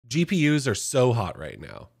GPUs are so hot right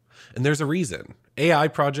now, and there's a reason. AI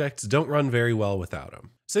projects don't run very well without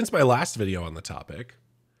them. Since my last video on the topic,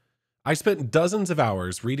 I spent dozens of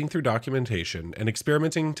hours reading through documentation and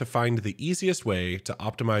experimenting to find the easiest way to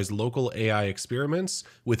optimize local AI experiments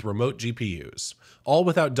with remote GPUs, all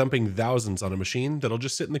without dumping thousands on a machine that'll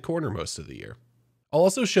just sit in the corner most of the year. I'll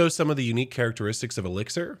also show some of the unique characteristics of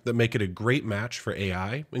Elixir that make it a great match for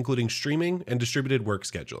AI, including streaming and distributed work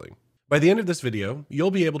scheduling. By the end of this video,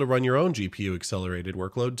 you'll be able to run your own GPU-accelerated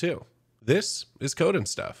workload too. This is Code and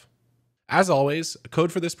Stuff. As always,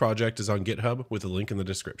 code for this project is on GitHub with a link in the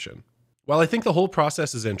description. While I think the whole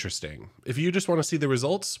process is interesting, if you just want to see the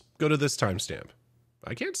results, go to this timestamp.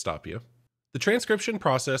 I can't stop you. The transcription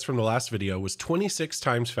process from the last video was 26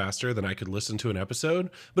 times faster than I could listen to an episode,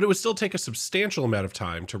 but it would still take a substantial amount of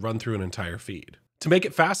time to run through an entire feed. To make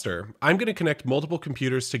it faster, I'm going to connect multiple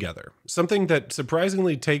computers together, something that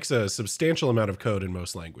surprisingly takes a substantial amount of code in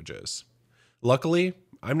most languages. Luckily,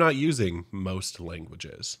 I'm not using most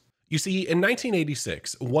languages. You see, in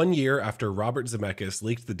 1986, 1 year after Robert Zemeckis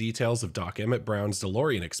leaked the details of Doc Emmett Brown's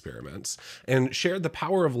DeLorean experiments and shared the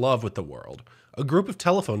power of love with the world, a group of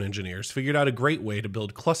telephone engineers figured out a great way to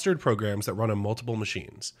build clustered programs that run on multiple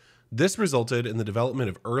machines. This resulted in the development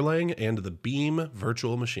of Erlang and the Beam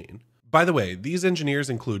virtual machine. By the way, these engineers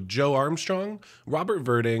include Joe Armstrong, Robert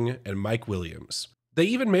Verding, and Mike Williams. They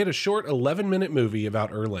even made a short 11-minute movie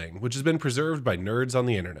about Erlang, which has been preserved by nerds on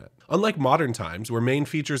the internet. Unlike modern times, where main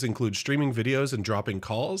features include streaming videos and dropping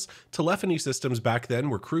calls, telephony systems back then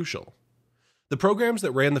were crucial. The programs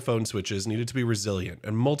that ran the phone switches needed to be resilient,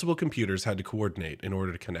 and multiple computers had to coordinate in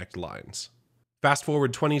order to connect lines. Fast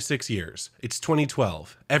forward 26 years. It's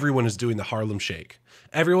 2012. Everyone is doing the Harlem Shake.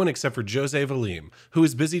 Everyone except for Jose Valim, who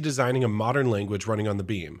is busy designing a modern language running on the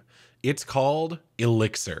Beam. It's called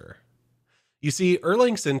Elixir. You see,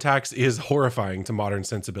 Erlang syntax is horrifying to modern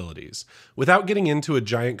sensibilities. Without getting into a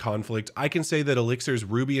giant conflict, I can say that Elixir's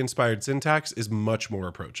Ruby-inspired syntax is much more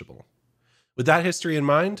approachable. With that history in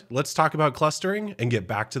mind, let's talk about clustering and get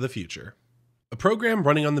back to the future. A program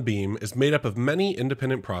running on the Beam is made up of many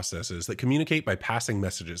independent processes that communicate by passing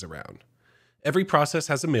messages around. Every process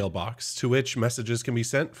has a mailbox to which messages can be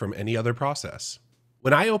sent from any other process.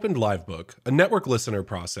 When I opened Livebook, a network listener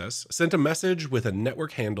process sent a message with a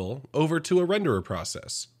network handle over to a renderer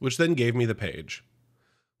process, which then gave me the page.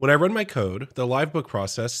 When I run my code, the Livebook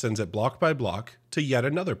process sends it block by block to yet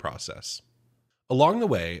another process. Along the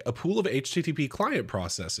way, a pool of HTTP client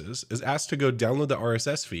processes is asked to go download the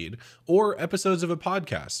RSS feed or episodes of a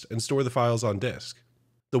podcast and store the files on disk.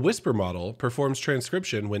 The Whisper model performs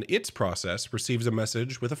transcription when its process receives a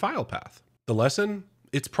message with a file path. The lesson?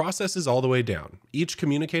 Its processes all the way down, each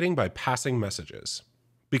communicating by passing messages.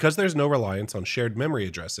 Because there's no reliance on shared memory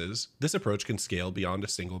addresses, this approach can scale beyond a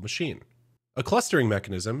single machine. A clustering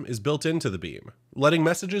mechanism is built into the Beam, letting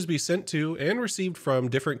messages be sent to and received from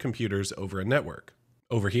different computers over a network.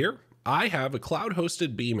 Over here, I have a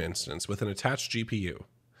cloud-hosted Beam instance with an attached GPU.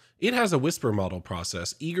 It has a Whisper model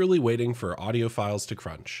process eagerly waiting for audio files to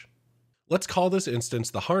crunch. Let's call this instance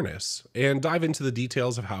the harness and dive into the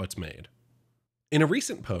details of how it's made. In a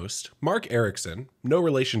recent post, Mark Erickson, no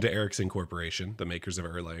relation to Ericsson Corporation, the makers of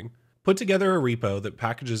Erlang, put together a repo that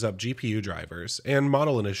packages up GPU drivers and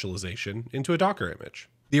model initialization into a Docker image.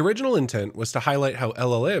 The original intent was to highlight how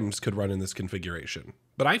LLMs could run in this configuration,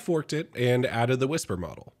 but I forked it and added the Whisper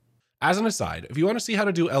model. As an aside, if you want to see how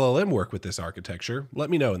to do LLM work with this architecture, let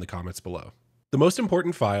me know in the comments below. The most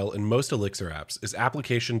important file in most Elixir apps is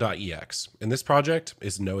application.ex, and this project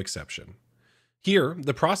is no exception. Here,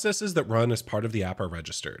 the processes that run as part of the app are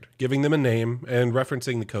registered, giving them a name and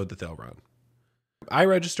referencing the code that they'll run. I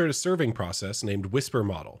registered a serving process named Whisper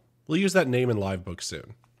Model. We'll use that name in Livebook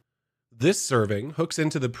soon. This serving hooks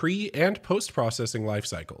into the pre- and post-processing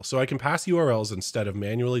lifecycle, so I can pass URLs instead of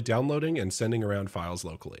manually downloading and sending around files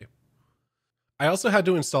locally. I also had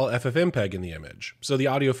to install FFmpeg in the image, so the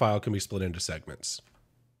audio file can be split into segments.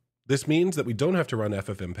 This means that we don't have to run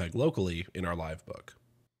FFmpeg locally in our Livebook.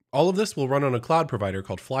 All of this will run on a cloud provider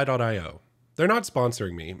called Fly.io. They're not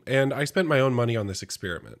sponsoring me, and I spent my own money on this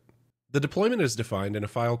experiment. The deployment is defined in a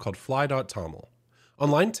file called fly.toml.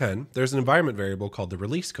 On line 10, there's an environment variable called the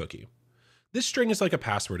release cookie. This string is like a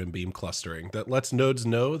password in Beam clustering that lets nodes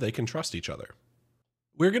know they can trust each other.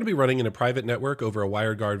 We're going to be running in a private network over a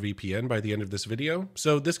WireGuard VPN by the end of this video,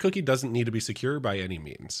 so this cookie doesn't need to be secure by any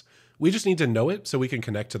means. We just need to know it so we can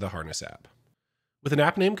connect to the Harness app. With an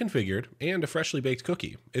app name configured and a freshly baked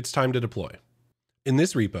cookie, it's time to deploy. In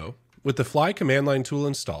this repo, with the Fly command line tool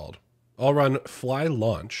installed, I'll run fly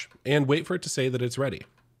launch and wait for it to say that it's ready.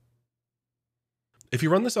 If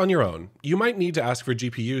you run this on your own, you might need to ask for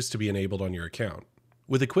GPUs to be enabled on your account.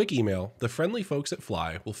 With a quick email, the friendly folks at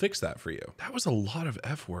Fly will fix that for you. That was a lot of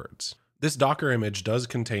F words. This Docker image does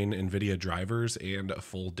contain NVIDIA drivers and a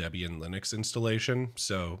full Debian Linux installation,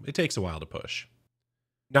 so it takes a while to push.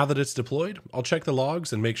 Now that it's deployed, I'll check the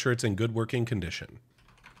logs and make sure it's in good working condition.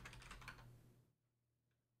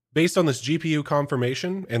 Based on this GPU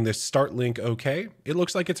confirmation and this start link OK, it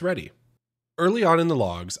looks like it's ready. Early on in the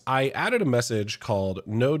logs, I added a message called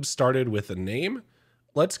node started with a name.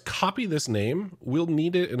 Let's copy this name. We'll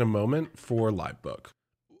need it in a moment for Livebook.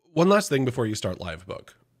 One last thing before you start Livebook.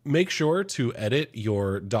 Make sure to edit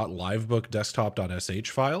your .livebookdesktop.sh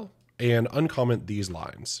file and uncomment these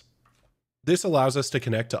lines. This allows us to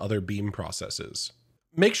connect to other Beam processes.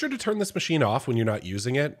 Make sure to turn this machine off when you're not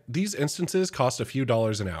using it. These instances cost a few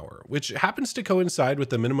dollars an hour, which happens to coincide with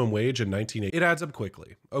the minimum wage in 1980. It adds up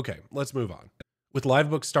quickly. Okay, let's move on. With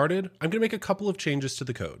Livebook started, I'm going to make a couple of changes to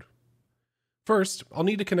the code. First, I'll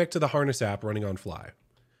need to connect to the Harness app running on Fly.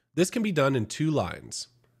 This can be done in 2 lines.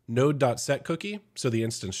 Node.setCookie, so the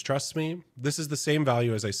instance trusts me. This is the same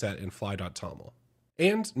value as I set in fly.toml.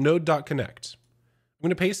 And node.connect. I'm going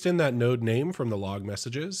to paste in that node name from the log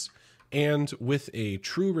messages, and with a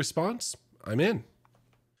true response, I'm in.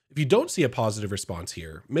 If you don't see a positive response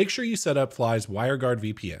here, make sure you set up Fly's WireGuard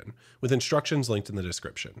VPN with instructions linked in the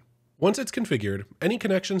description. Once it's configured, any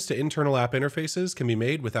connections to internal app interfaces can be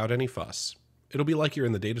made without any fuss. It'll be like you're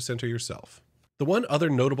in the data center yourself. The one other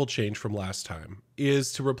notable change from last time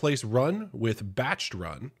is to replace run with batched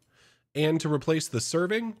run, and to replace the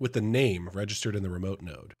serving with the name registered in the remote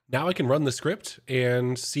node. Now I can run the script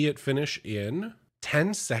and see it finish in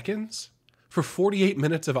 10 seconds for 48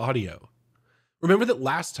 minutes of audio. Remember that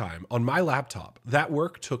last time on my laptop, that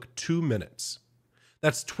work took 2 minutes.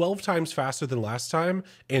 That's 12 times faster than last time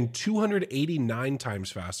and 289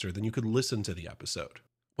 times faster than you could listen to the episode.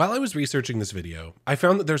 While I was researching this video, I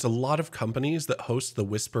found that there's a lot of companies that host the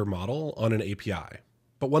Whisper model on an API.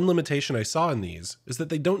 But one limitation I saw in these is that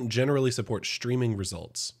they don't generally support streaming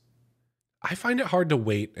results. I find it hard to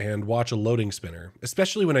wait and watch a loading spinner,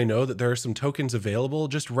 especially when I know that there are some tokens available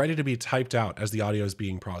just ready to be typed out as the audio is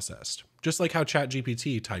being processed, just like how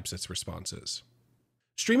ChatGPT types its responses.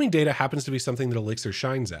 Streaming data happens to be something that Elixir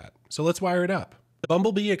shines at, so let's wire it up.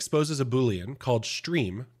 Bumblebee exposes a Boolean called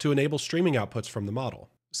stream to enable streaming outputs from the model.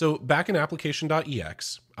 So back in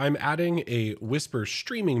application.ex, I'm adding a Whisper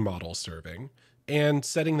streaming model serving and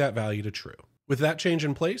setting that value to true. With that change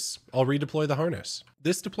in place, I'll redeploy the harness.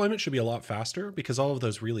 This deployment should be a lot faster because all of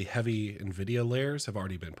those really heavy NVIDIA layers have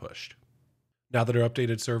already been pushed. Now that our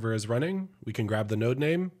updated server is running, we can grab the node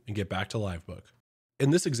name and get back to Livebook.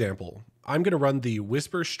 In this example, I'm going to run the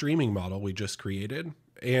Whisper streaming model we just created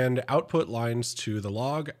and output lines to the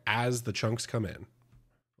log as the chunks come in.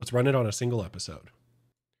 Let's run it on a single episode.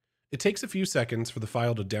 It takes a few seconds for the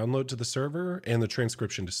file to download to the server and the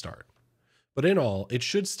transcription to start. But in all, it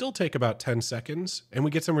should still take about 10 seconds, and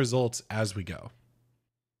we get some results as we go.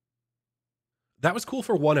 That was cool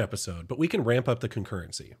for one episode, but we can ramp up the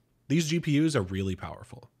concurrency. These GPUs are really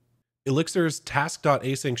powerful. Elixir's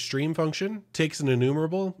task.async stream function takes an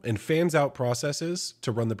enumerable and fans out processes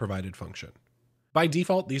to run the provided function. By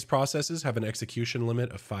default, these processes have an execution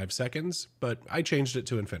limit of 5 seconds, but I changed it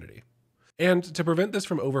to infinity. And to prevent this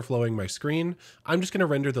from overflowing my screen, I'm just going to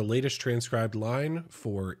render the latest transcribed line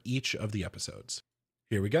for each of the episodes.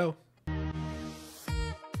 Here we go.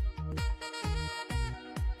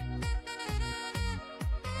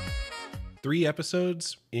 Three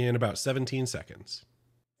episodes in about 17 seconds.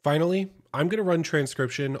 Finally, I'm going to run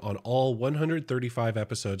transcription on all 135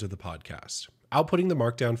 episodes of the podcast, outputting the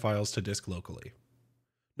markdown files to disk locally.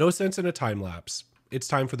 No sense in a time lapse. It's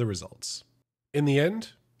time for the results. In the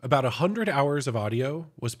end, about 100 hours of audio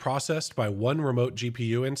was processed by one remote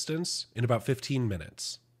GPU instance in about 15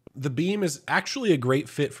 minutes. The Beam is actually a great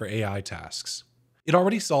fit for AI tasks. It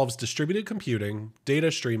already solves distributed computing, data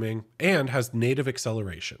streaming, and has native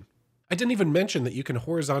acceleration. I didn't even mention that you can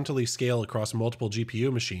horizontally scale across multiple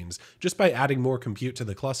GPU machines just by adding more compute to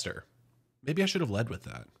the cluster. Maybe I should have led with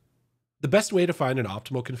that. The best way to find an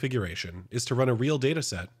optimal configuration is to run a real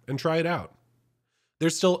dataset and try it out.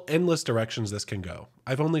 There's still endless directions this can go.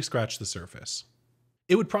 I've only scratched the surface.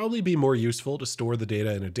 It would probably be more useful to store the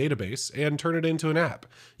data in a database and turn it into an app,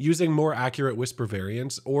 using more accurate Whisper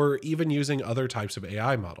variants or even using other types of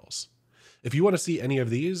AI models. If you want to see any of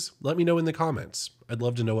these, let me know in the comments. I'd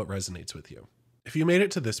love to know what resonates with you. If you made it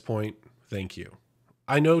to this point, thank you.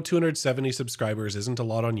 I know 270 subscribers isn't a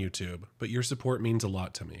lot on YouTube, but your support means a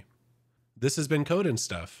lot to me. This has been Code and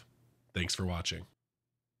Stuff. Thanks for watching.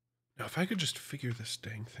 Now, if I could just figure this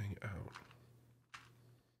dang thing out.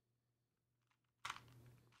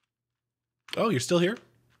 Oh, you're still here?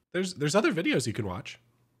 There's other videos you can watch.